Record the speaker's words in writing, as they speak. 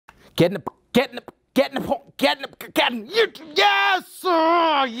Yes!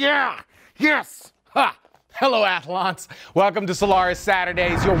 Yeah! Yes! Ha! Hello, Athlons. Welcome to Solaris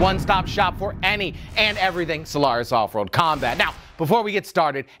Saturdays, your one-stop shop for any and everything Solaris Offworld Combat. Now, before we get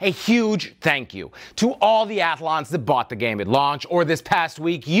started, a huge thank you to all the Athlons that bought the game at launch or this past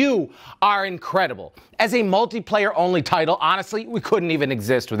week. You are incredible. As a multiplayer-only title, honestly, we couldn't even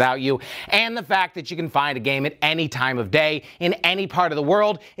exist without you. And the fact that you can find a game at any time of day, in any part of the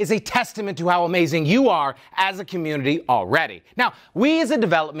world, is a testament to how amazing you are as a community already. Now, we as a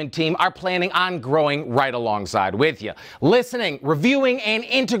development team are planning on growing right alongside with you, listening, reviewing, and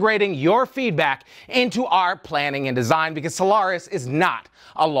integrating your feedback into our planning and design, because Solaris is not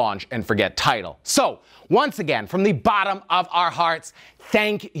a launch and forget title. So, once again, from the bottom of our hearts,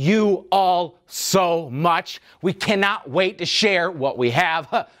 thank you all so much. We cannot wait to share what we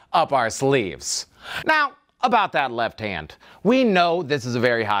have up our sleeves. Now, about that left hand. We know this is a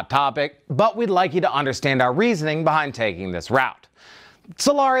very hot topic, but we'd like you to understand our reasoning behind taking this route.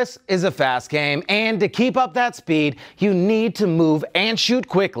 Solaris is a fast game, and to keep up that speed, you need to move and shoot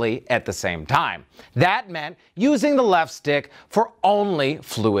quickly at the same time. That meant using the left stick for only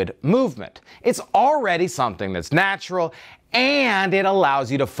fluid movement. It's already something that's natural, and it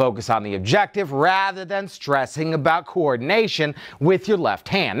allows you to focus on the objective rather than stressing about coordination with your left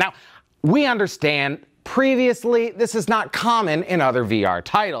hand. Now, we understand previously, this is not common in other VR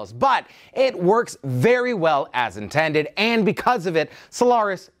titles, but it works very well as intended, and because of it,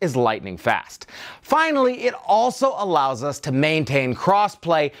 Solaris is lightning fast. Finally, it also allows us to maintain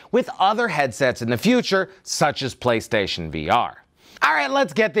crossplay with other headsets in the future, such as PlayStation VR. All right,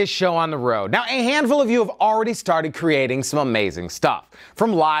 let's get this show on the road. Now, a handful of you have already started creating some amazing stuff.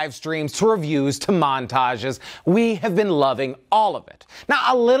 From live streams to reviews to montages, we have been loving all of it. Now,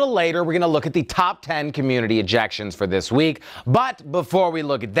 a little later, we're going to look at the top 10 community ejections for this week. But before we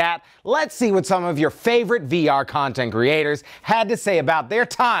look at that, let's see what some of your favorite VR content creators had to say about their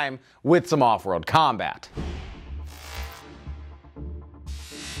time with some off-road combat.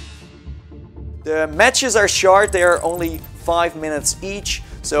 The matches are short, they are only 5 minutes each,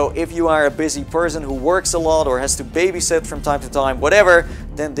 so if you are a busy person who works a lot or has to babysit from time to time, whatever,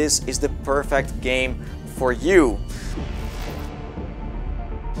 then this is the perfect game for you.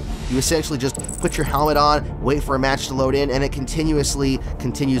 You essentially just put your helmet on, wait for a match to load in, and it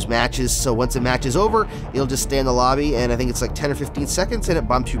continues matches. So once a match is over, it'll just stay in the lobby, and I think it's like 10 or 15 seconds, and it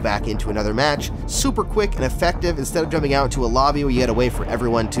bumps you back into another match. Super quick and effective. Instead of jumping out to a lobby where you gotta wait for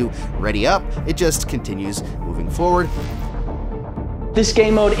everyone to ready up, it just continues moving forward. This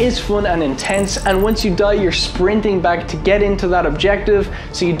game mode is fun and intense, and once you die, you're sprinting back to get into that objective,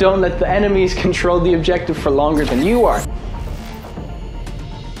 so you don't let the enemies control the objective for longer than you are.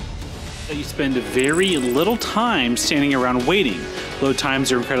 You spend very little time standing around waiting. Load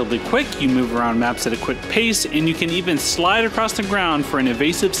times are incredibly quick, you move around maps at a quick pace, and you can even slide across the ground for an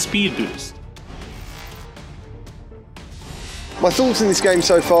evasive speed boost. My thoughts on this game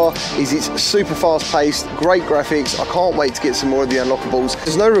so far is it's super fast paced, great graphics. I can't wait to get some more of the unlockables.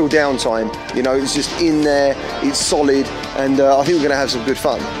 There's no real downtime, you know, it's just in there, it's solid, and I think we're going to have some good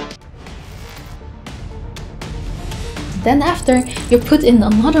fun. Then after, you put in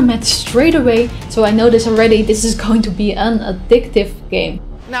another match straight away, so I know this already, this is going to be an addictive game.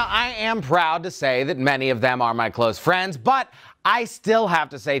 Now, I am proud to say that many of them are my close friends, but I still have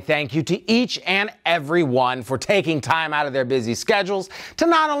to say thank you to each and every one for taking time out of their busy schedules to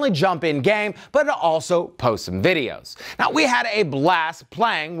not only jump in game, but to also post some videos. Now, we had a blast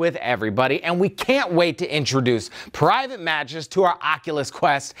playing with everybody, and we can't wait to introduce private matches to our Oculus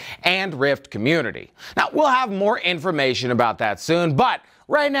Quest and Rift community. Now, we'll have more information about that soon, but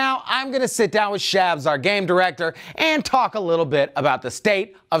right now, I'm going to sit down with Shabs, our game director, and talk a little bit about the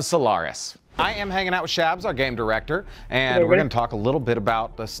state of Solaris. I am hanging out with Shabs, our game director, and we're going to talk a little bit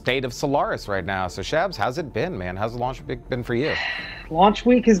about the state of Solaris right now. So Shabs, how's it been, man? How's the launch week been for you? Launch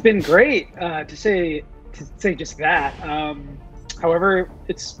week has been great, to say just that. However,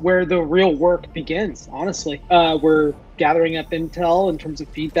 it's where the real work begins, honestly. We're gathering up intel in terms of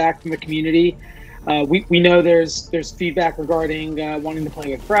feedback from the community. We know there's feedback regarding wanting to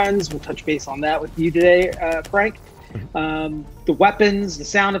play with friends. We'll touch base on that with you today, Frank. The weapons, the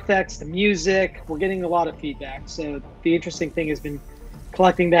sound effects, the music, we're getting a lot of feedback. So the interesting thing has been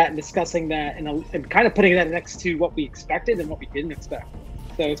collecting that and discussing that and kind of putting that next to what we expected and what we didn't expect.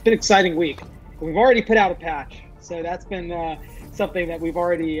 So it's been an exciting week. We've already put out a patch. So that's been something that we've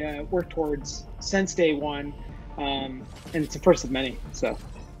already worked towards since day one. And it's the first of many. So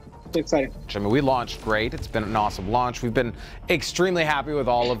exciting. I mean, we launched great. It's been an awesome launch. We've been extremely happy with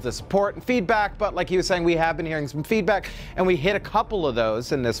all of the support and feedback, but like he was saying, we have been hearing some feedback, and we hit a couple of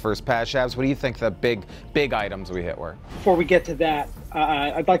those in this first patch. Shabs, what do you think the big items we hit were? Before we get to that,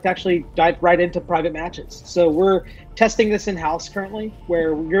 I'd like to actually dive right into private matches. So we're testing this in-house currently,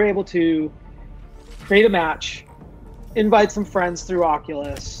 where you're able to create a match, invite some friends through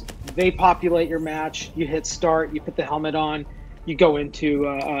Oculus, they populate your match, you hit start, you put the helmet on, you go into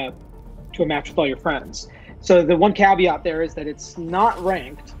to a match with all your friends. So the one caveat there is that it's not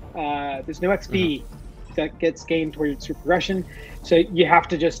ranked. There's no XP that gets gained towards your progression. So you have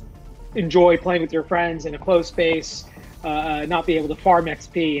to just enjoy playing with your friends in a closed space, not be able to farm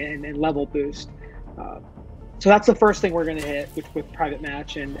XP and level boost. So that's the first thing we're going to hit with private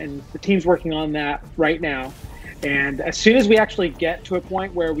match, and the team's working on that right now. And as soon as we actually get to a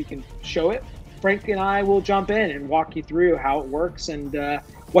point where we can show it, Frank and I will jump in and walk you through how it works and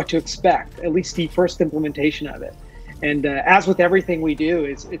what to expect, at least the first implementation of it. And as with everything we do,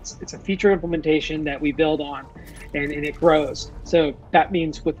 it's a feature implementation that we build on, and it grows. So that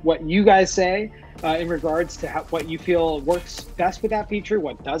means with what you guys say in regards to what you feel works best with that feature,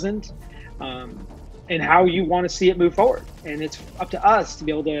 what doesn't, and how you want to see it move forward. And it's up to us to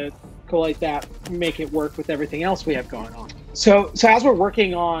be able to collate that, make it work with everything else we have going on. So as we're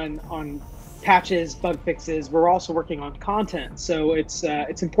working on patches, bug fixes, we're also working on content. So it's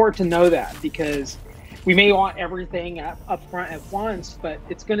important to know that, because we may want everything up front at once, but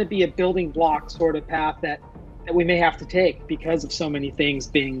it's going to be a building block sort of path that we may have to take because of so many things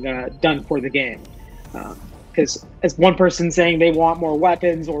being done for the game. Because as one person saying they want more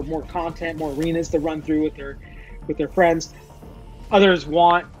weapons or more content, more arenas to run through with their friends, others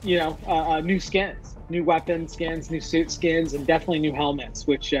want new skins, new weapon skins, new suit skins, and definitely new helmets,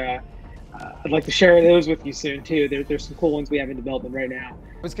 which I'd like to share those with you soon too. There's some cool ones we have in development right now.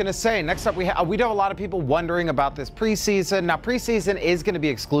 I was going to say, next up we do have a lot of people wondering about this preseason. Now, preseason is going to be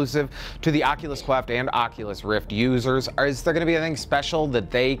exclusive to the Oculus Quest and Oculus Rift users. Is there going to be anything special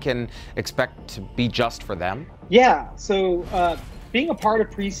that they can expect to be just for them? Yeah, so being a part of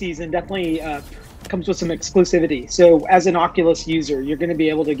preseason definitely comes with some exclusivity. So as an Oculus user, you're going to be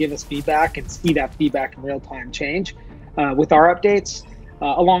able to give us feedback and see that feedback in real time change with our updates.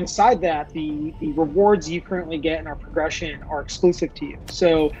 Alongside that, the rewards you currently get in our progression are exclusive to you.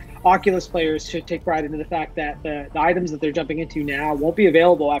 So Oculus players should take pride in the fact that the items that they're jumping into now won't be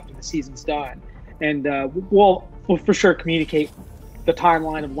available after the season's done. And we'll for sure communicate the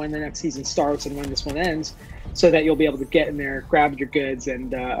timeline of when the next season starts and when this one ends, so that you'll be able to get in there, grab your goods, and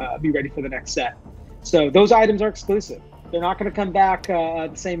be ready for the next set. So those items are exclusive. They're not going to come back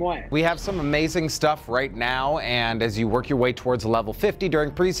the same way. We have some amazing stuff right now, and as you work your way towards level 50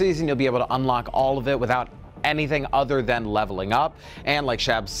 during preseason, you'll be able to unlock all of it without anything other than leveling up. And like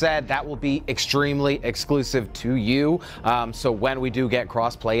Shabs said, that will be extremely exclusive to you. So when we do get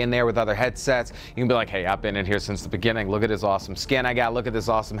crossplay in there with other headsets, you can be like, hey, I've been in here since the beginning. Look at this awesome skin I got. Look at this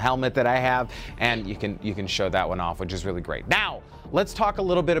awesome helmet that I have. And you can show that one off, which is really great. Now, let's talk a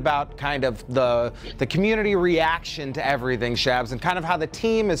little bit about kind of the community reaction to everything, Shabs, and kind of how the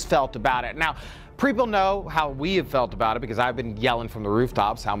team has felt about it. Now, people know how we have felt about it because I've been yelling from the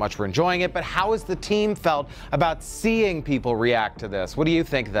rooftops how much we're enjoying it, but how has the team felt about seeing people react to this? What do you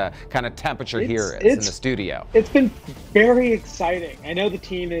think the kind of temperature here is in the studio? It's been very exciting. I know the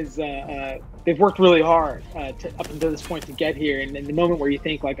team is, they've worked really hard up until this point to get here, and in the moment where you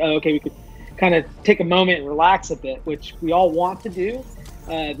think like, oh, okay, we could kind of take a moment and relax a bit, which we all want to do.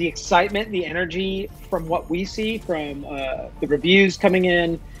 The excitement, the energy from what we see from the reviews coming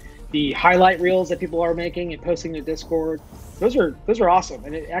in, the highlight reels that people are making and posting to Discord, those are awesome,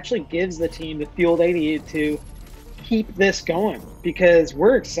 and it actually gives the team the fuel they need to keep this going, because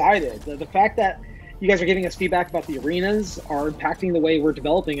we're excited. The fact that you guys are giving us feedback about the arenas are impacting the way we're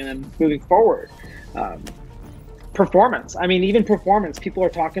developing them moving forward. Performance, I mean, even performance, people are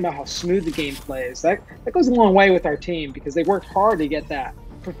talking about how smooth the game plays. That goes a long way with our team, because they worked hard to get that.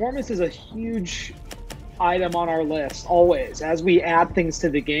 Performance is a huge item on our list always. As we add things to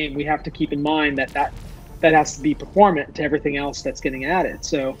the game, we have to keep in mind that has to be performant to everything else that's getting added.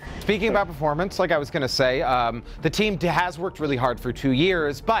 So speaking about performance, like I was going to say, the team has worked really hard for 2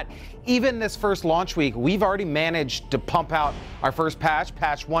 years, but even this first launch week, we've already managed to pump out our first patch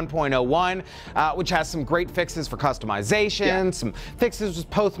 1.01, which has some great fixes for customization, some fixes with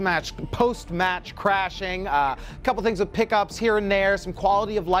post-match crashing, a couple things with pickups here and there, some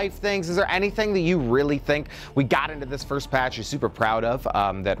quality of life things. Is there anything that you really think we got into this first patch you're super proud of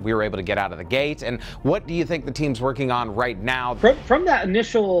that we were able to get out of the gate? And what do you think the team's working on right now? From that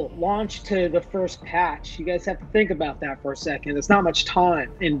initial launch to the first patch, you guys have to think about that for a second. It's not much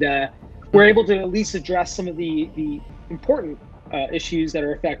time, and we're able to at least address some of the important issues that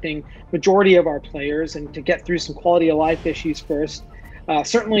are affecting majority of our players, and to get through some quality of life issues first.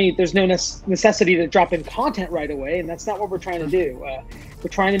 Certainly, there's no necessity to drop in content right away, and that's not what we're trying to do. We're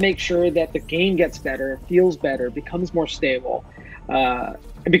trying to make sure that the game gets better, feels better, becomes more stable,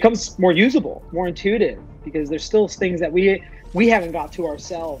 it becomes more usable, more intuitive, because there's still things that we haven't got to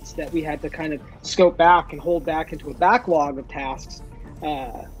ourselves that we had to kind of scope back and hold back into a backlog of tasks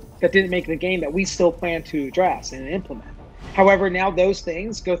that didn't make the game, that we still plan to address and implement. However, now those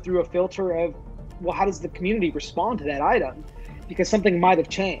things go through a filter of, well, how does the community respond to that item? Because something might have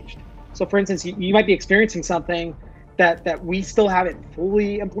changed. So for instance, you might be experiencing something that we still haven't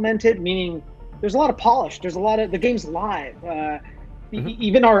fully implemented, meaning there's a lot of polish, there's a lot of, the game's live.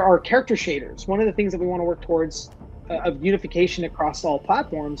 Even our character shaders, one of the things that we want to work towards of unification across all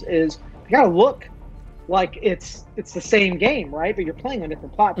platforms is they gotta look like it's the same game, right? But you're playing on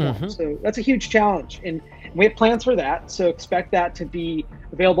different platforms. So that's a huge challenge, and we have plans for that. So expect that to be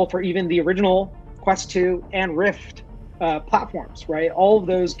available for even the original Quest 2 and Rift platforms, right? All of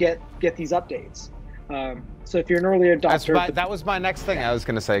those get these updates. So if you're an early adopter, that was my next thing I was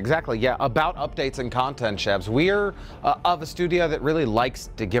going to say. Exactly. Yeah, about updates and content, Shabs. We're of a studio that really likes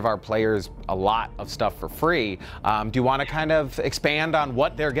to give our players a lot of stuff for free. Do you want to kind of expand on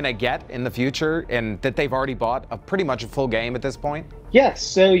what they're going to get in the future, and that they've already bought pretty much a full game at this point? Yes.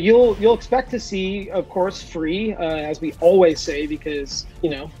 So you'll expect to see, of course, free, as we always say, because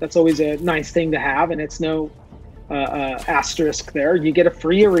that's always a nice thing to have, and it's no asterisk there. You get a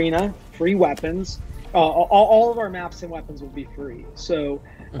free arena, free weapons. All of our maps and weapons will be free. So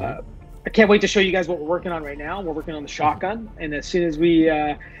I can't wait to show you guys what we're working on right now. We're working on the shotgun, and as soon as we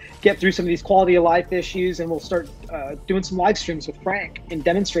get through some of these quality of life issues, and we'll start doing some live streams with Frank and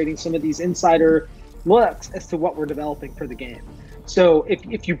demonstrating some of these insider looks as to what we're developing for the game. So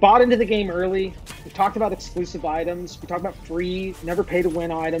if you bought into the game early, we talked about exclusive items, we talked about free, never pay to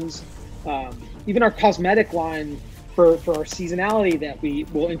win items, even our cosmetic line for our seasonality that we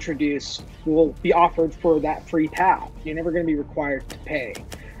will introduce will be offered for that free path. You're never going to be required to pay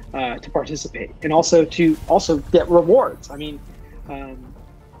to participate, and also to get rewards. I mean,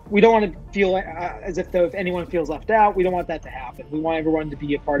 we don't want to feel as if anyone feels left out. We don't want that to happen. We want everyone to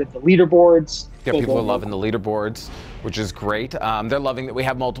be a part of the leaderboards. Yeah, people are loving the leaderboards, which is great. They're loving that we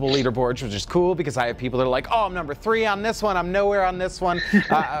have multiple leaderboards, which is cool, because I have people that are like, oh, I'm number 3 on this one, I'm nowhere on this one,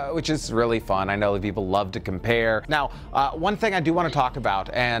 which is really fun. I know that people love to compare. Now, one thing I do want to talk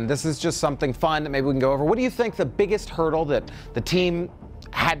about, and this is just something fun that maybe we can go over. What do you think the biggest hurdle that the team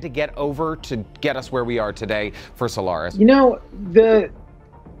had to get over to get us where we are today for Solaris?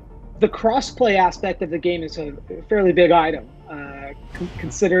 The cross-play aspect of the game is a fairly big item,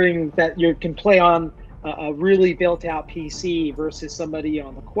 considering that you can play on a really built-out PC versus somebody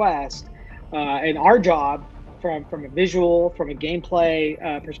on the Quest. And our job, from a visual, from a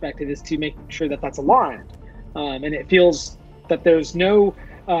gameplay perspective, is to make sure that that's aligned. And it feels that there's no,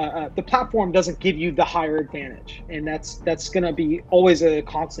 the platform doesn't give you the higher advantage, and that's going to be always a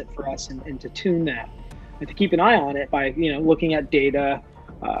constant for us, and to tune that and to keep an eye on it by looking at data.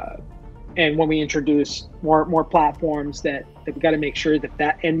 And when we introduce more platforms, that we got to make sure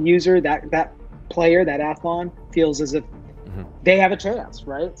that end user, that player, that athlon feels as if they have a chance,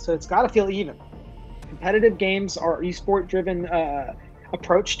 right? So it's got to feel even. Competitive games, our esport driven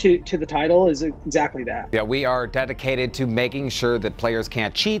approach to the title is exactly that. Yeah, we are dedicated to making sure that players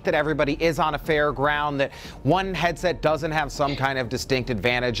can't cheat, that everybody is on a fair ground, that one headset doesn't have some kind of distinct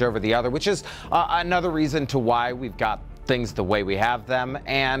advantage over the other, which is another reason to why we've got things the way we have them.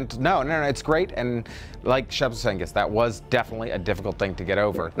 And no, it's great. And like Shabs was saying, yes, that was definitely a difficult thing to get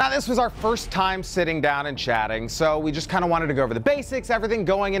over. Now, this was our first time sitting down and chatting, so we just kind of wanted to go over the basics, everything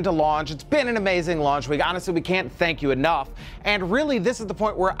going into launch. It's been an amazing launch week. Honestly, we can't thank you enough. And really, this is the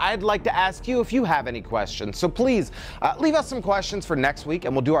point where I'd like to ask you if you have any questions. So please leave us some questions for next week,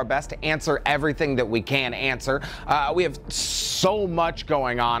 and we'll do our best to answer everything that we can answer. We have so much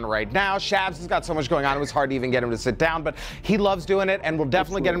going on right now. Shabs has got so much going on, it was hard to even get him to sit down, but he loves doing it, and we'll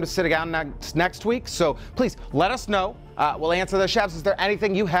definitely get him to sit down next week. So please let us know. We'll answer those. Shabs, is there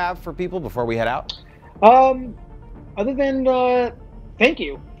anything you have for people before we head out? Other than thank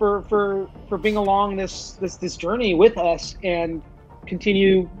you for being along this journey with us, and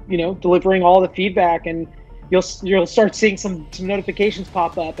continue delivering all the feedback, and you'll start seeing some notifications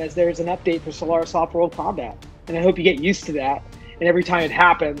pop up as there's an update for Solaris Offworld Combat, and I hope you get used to that, and every time it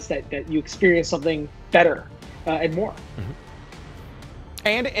happens that you experience something better and more.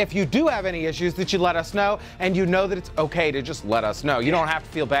 And if you do have any issues, that you let us know, and you know that it's okay to just let us know. You don't have to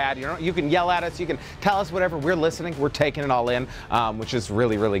feel bad. You can yell at us. You can tell us whatever. We're listening. We're taking it all in, which is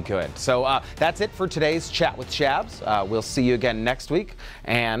really, really good. So that's it for today's Chat with Shabs. We'll see you again next week,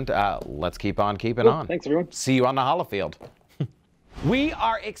 and let's keep on keeping on. Thanks, everyone. See you on the holofield. We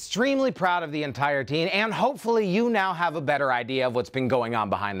are extremely proud of the entire team, and hopefully you now have a better idea of what's been going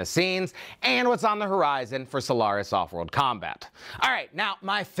on behind the scenes and what's on the horizon for Solaris Offworld Combat. All right, now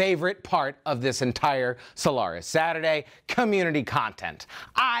my favorite part of this entire Solaris Saturday, community content.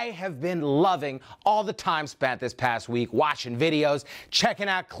 I have been loving all the time spent this past week watching videos, checking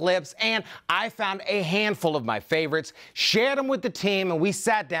out clips, and I found a handful of my favorites, shared them with the team, and we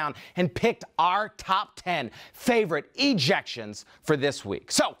sat down and picked our top 10 favorite ejections for this week.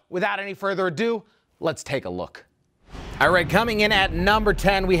 So, without any further ado, let's take a look. All right, coming in at number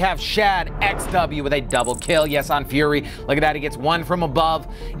 10, we have Shad XW with a double kill. Yes, on Fury. Look at that. He gets one from above,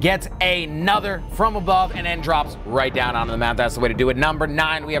 gets another from above, and then drops right down onto the map. That's the way to do it. Number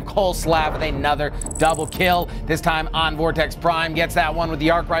 9, we have Cole Slav with another double kill. This time on Vortex Prime. Gets that one with the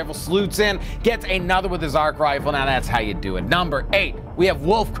arc rifle, salutes in, gets another with his arc rifle. Now that's how you do it. Number 8, we have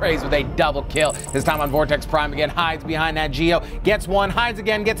Wolf Craze with a double kill. This time on Vortex Prime again. Hides behind that Geo. Gets one, hides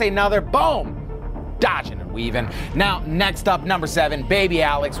again, gets another. Boom! Dodging and weaving. Now, next up, number 7, Baby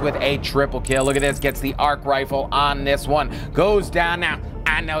Alex with a triple kill. Look at this, gets the arc rifle on this one. Goes down now.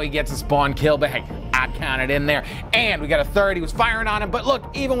 I know he gets a spawn kill, but hey, I counted in there. And we got a third. He was firing on him, but look,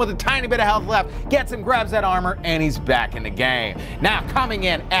 even with a tiny bit of health left, gets him, grabs that armor, and he's back in the game. Now, coming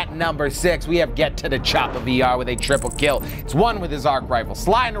in at number 6, we have Get to the Chopper VR with a triple kill. It's one with his arc rifle,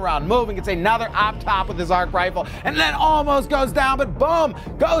 sliding around, moving. It's another up top with his arc rifle, and then almost goes down, but boom,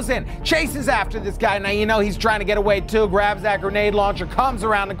 goes in, chases after this guy. Now, you know he's trying to get away too, grabs that grenade launcher, comes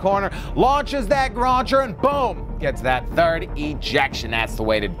around the corner, launches that launcher, and boom, gets that third ejection. That's the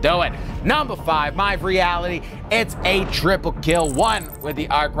way to do it. Number 5, My Reality. It's a triple kill. One with the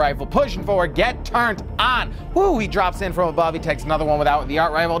arc rifle, pushing forward, get turned on. Woo, he drops in from above. He takes another one without the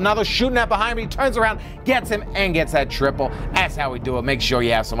arc rifle. Another shooting at behind him. He turns around, gets him, and gets that triple. That's how we do it. Make sure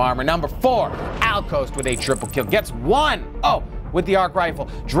you have some armor. Number 4, Alcoast with a triple kill. Gets one. Oh, with the arc rifle.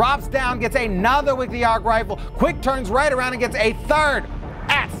 Drops down, gets another with the arc rifle. Quick turns right around and gets a third.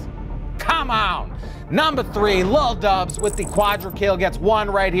 Come on. Number 3, Lil Dubs with the quadra kill, gets one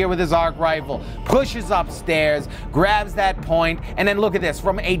right here with his arc rifle, pushes upstairs, grabs that point, and then look at this,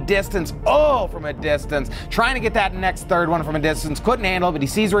 from a distance, trying to get that next third one from a distance, couldn't handle it, but he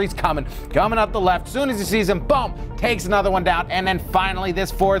sees where he's coming up the left. As soon as he sees him, boom, takes another one down, and then finally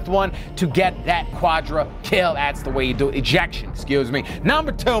this fourth one to get that quadra kill. That's the way you do it. Ejection, excuse me.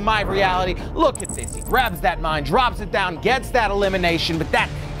 Number 2, My Reality. Look at this. He grabs that mine, drops it down, gets that elimination, but that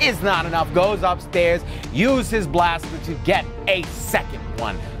is not enough. Goes upstairs, use his blaster to get a second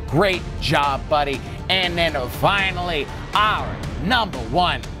one. Great job, buddy. And then finally, our number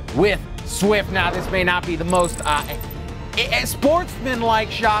 1 with Swift. Now, this may not be the most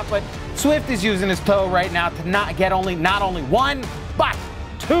sportsman-like shot, but Swift is using his toe right now to not only 1, but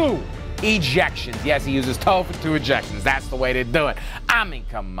 2 ejections. Yes, he uses toe for 2 ejections. That's the way to do it. I mean,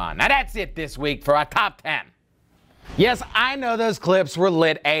 come on. Now, that's it this week for our top 10. Yes, I know those clips were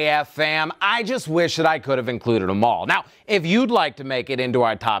lit AF, fam. I just wish that I could have included them all. Now, if you'd like to make it into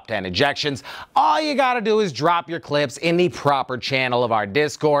our top 10 ejections, all you gotta do is drop your clips in the proper channel of our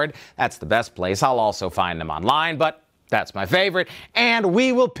Discord. That's the best place. I'll also find them online, but that's my favorite. And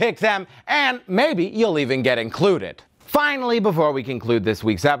we will pick them, and maybe you'll even get included. Finally, before we conclude this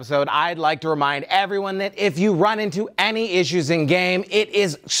week's episode, I'd like to remind everyone that if you run into any issues in game, it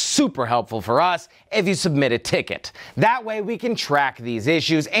is super helpful for us if you submit a ticket. That way we can track these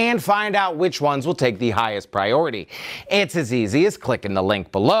issues and find out which ones will take the highest priority. It's as easy as clicking the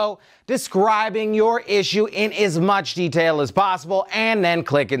link below, describing your issue in as much detail as possible, and then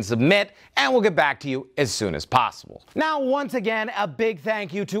click and submit, and we'll get back to you as soon as possible. Now, once again, a big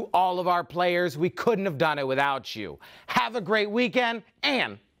thank you to all of our players. We couldn't have done it without you. Have a great weekend,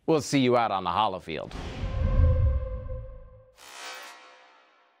 and we'll see you out on the holofield.